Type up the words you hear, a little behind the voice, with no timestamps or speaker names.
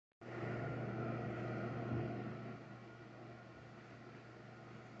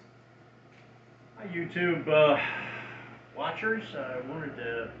Hi, YouTube watchers. I wanted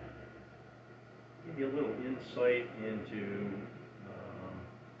to give you a little insight into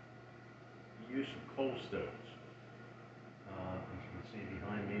the use of coal stoves. As you can see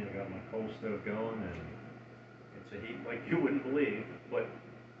behind me, I got my coal stove going, and it's a heat like you wouldn't believe. But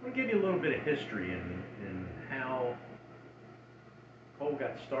I want to give you a little bit of history in how coal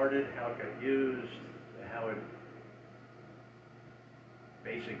got started, how it got used, how it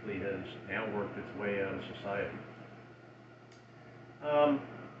basically has now worked its way out of society. Um,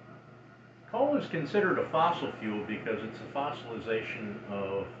 Coal is considered a fossil fuel because it's a fossilization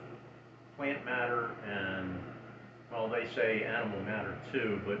of plant matter and, well, they say animal matter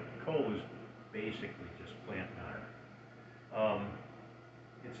too, but coal is basically just plant matter.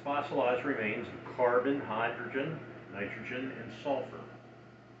 Its fossilized remains of carbon, hydrogen, nitrogen, and sulfur.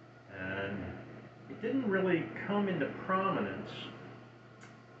 And it didn't really come into prominence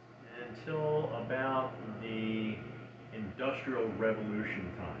until about the Industrial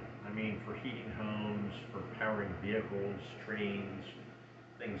Revolution time. I mean, for heating homes, for powering vehicles, trains,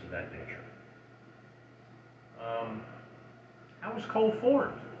 things of that nature. How was coal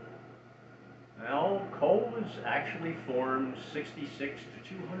formed? Well, coal was actually formed 66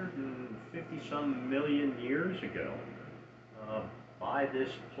 to 250 some million years ago uh, by this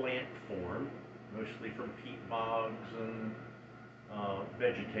plant form, mostly from peat bogs and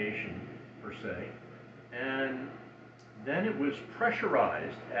vegetation per se. And then it was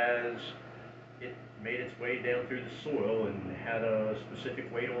pressurized as it made its way down through the soil and had a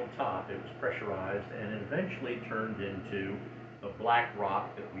specific weight on top. It was pressurized and eventually turned into the black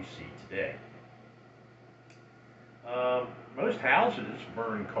rock that we see today. Most houses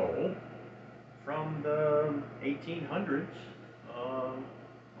burn coal from the 1800s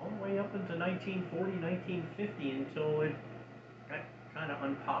all the way up into 1940, 1950 until it got kind of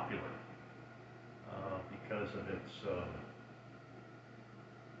unpopular because of its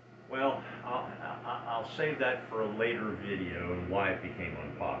well, I'll save that for a later video and why it became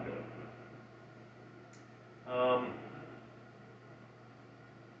unpopular. Um,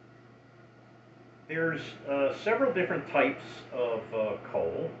 there's several different types of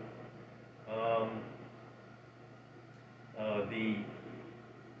coal. Um, the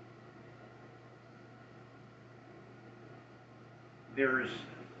there's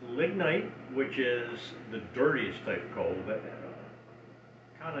lignite, which is the dirtiest type of coal, that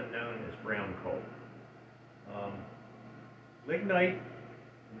kind of known as brown coal. Um, Lignite,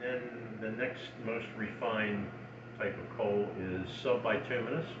 and then the next most refined type of coal is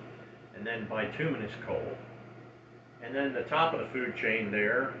subbituminous, and then bituminous coal. And then the top of the food chain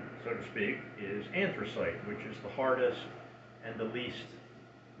there, so to speak, is anthracite, which is the hardest and the least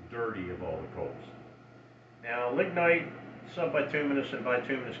dirty of all the coals. Now, lignite, subbituminous, and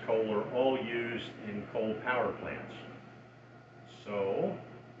bituminous coal are all used in coal power plants. So,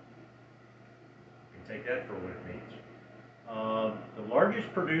 you can take that for what it means. The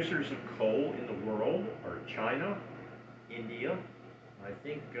largest producers of coal in the world are China, India. I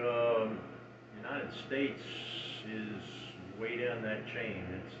think the United States is way down that chain.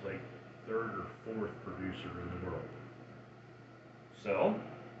 It's like third or fourth producer in the world. So,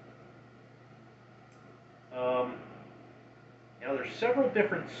 now there's several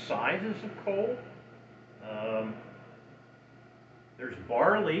different sizes of coal. Um, there's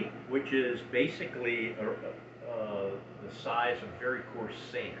barley, which is basically the size of very coarse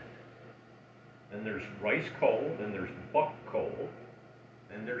sand. Then there's rice coal, then there's buck coal,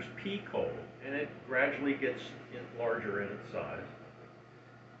 then there's pea coal, and it gradually gets larger in its size.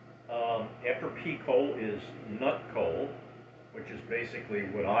 After pea coal is nut coal, which is basically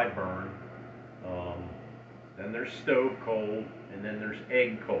what I burn. Then there's stove coal, and then there's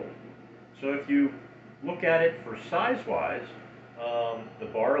egg coal. So if you look at it for size-wise, the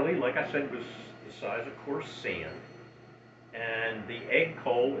barley, like I said, was the size of coarse sand, and the egg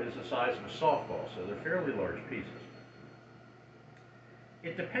coal is the size of a softball, so they're fairly large pieces.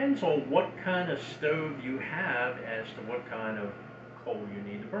 It depends on what kind of stove you have as to what kind of coal you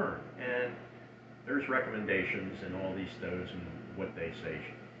need to burn, and there's recommendations in all these stoves and what they say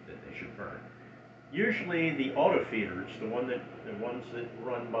that they should burn. Usually the auto feeders, the ones that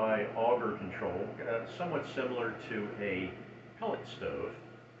run by auger control, somewhat similar to a pellet stove,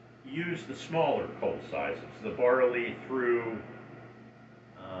 use the smaller coal sizes, the barley through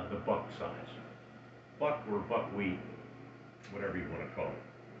the buck size. Buck or buckwheat, whatever you want to call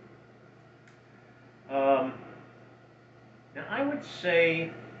it. Now I would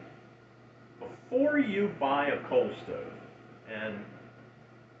say before you buy a coal stove, and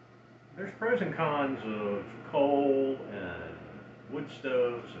there's pros and cons of coal and wood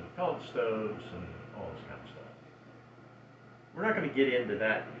stoves and pellet stoves and all this kind of stuff. We're not going to get into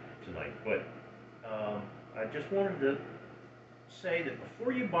that tonight, but I just wanted to say that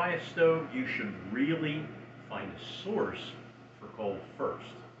before you buy a stove, you should really find a source for coal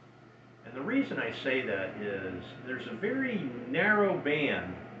first. And the reason I say that is there's a very narrow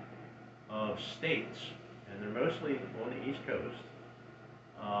band of states, and they're mostly on the East Coast,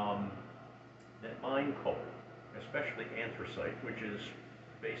 that mine coal, especially anthracite, which is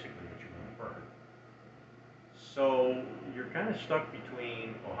basically what you want to burn. So you're kind of stuck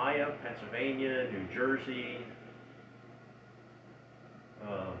between Ohio, Pennsylvania, New Jersey.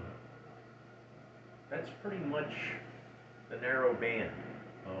 That's pretty much the narrow band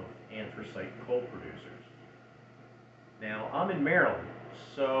of anthracite coal producers. Now, I'm in Maryland,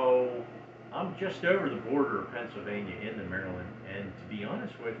 so I'm just over the border of Pennsylvania into Maryland, and to be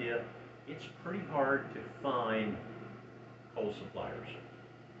honest with you, it's pretty hard to find coal suppliers.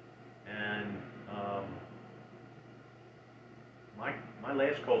 And my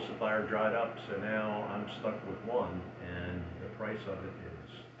last coal supplier dried up, so now I'm stuck with one, and the price of it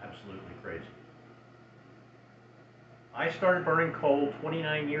is absolutely crazy. I started burning coal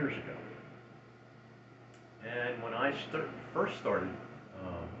 29 years ago, and when I first started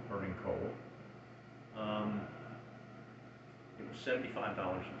burning coal, it was $75 a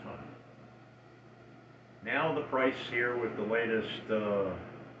ton. Now the price here with the latest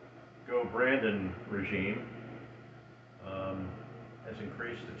Go Brandon regime has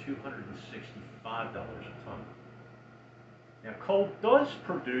increased to $265 a ton. Now coal does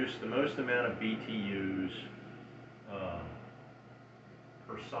produce the most amount of BTUs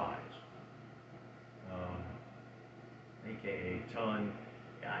per size, aka ton,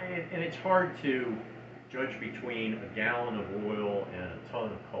 and it's hard to judge between a gallon of oil and a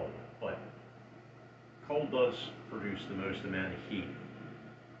ton of coal, but coal does produce the most amount of heat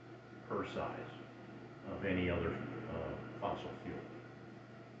per size of any other fossil fuel.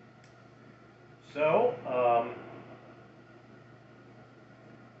 So,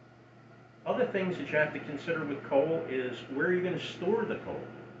 other things that you have to consider with coal is where you're going to store the coal.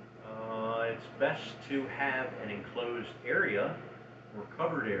 It's best to have an enclosed area or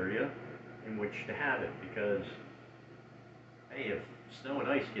covered area in which to have it, because, hey, if snow and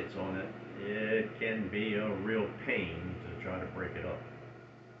ice gets on it, it can be a real pain to try to break it up,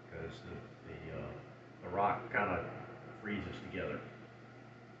 because the rock kind of freezes together.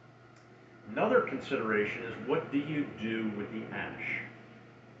 Another consideration is, what do you do with the ash?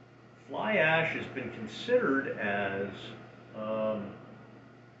 Fly ash has been considered as a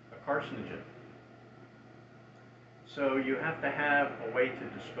carcinogen. So you have to have a way to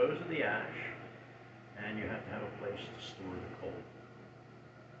dispose of the ash, and you have to have a place to store the coal.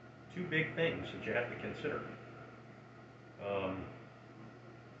 Two big things that you have to consider.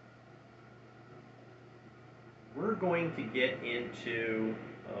 We're going to get into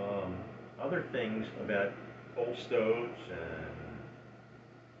other things about coal stoves and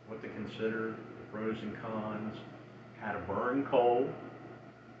what to consider, the pros and cons, how to burn coal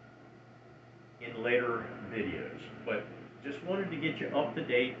in later videos. But just wanted to get you up to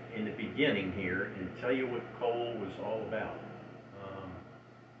date in the beginning here and tell you what coal was all about.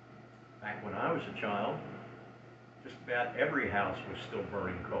 Back when I was a child, just about every house was still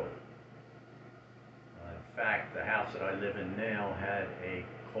burning coal. In fact, the house that I live in now had a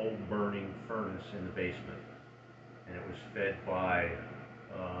coal burning furnace in the basement, and it was fed by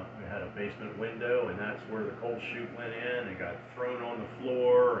it had a basement window, and that's where the coal chute went in and got thrown on the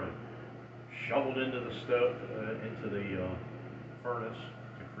floor and shoveled into the stove, into the furnace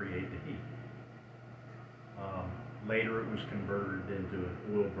to create the heat. Later, it was converted into an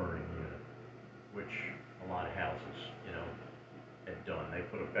oil burning unit, which a lot of houses, had done. They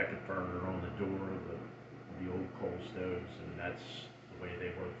put a Beckett burner on the door of the old coal stoves, and that's the way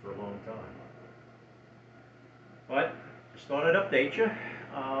they worked for a long time. But just thought I'd update you.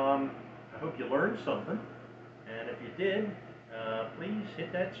 I hope you learned something, and if you did, please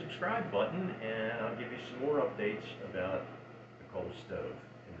hit that subscribe button, and I'll give you some more updates about the coal stove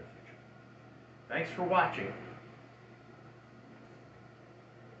in the future. Thanks for watching.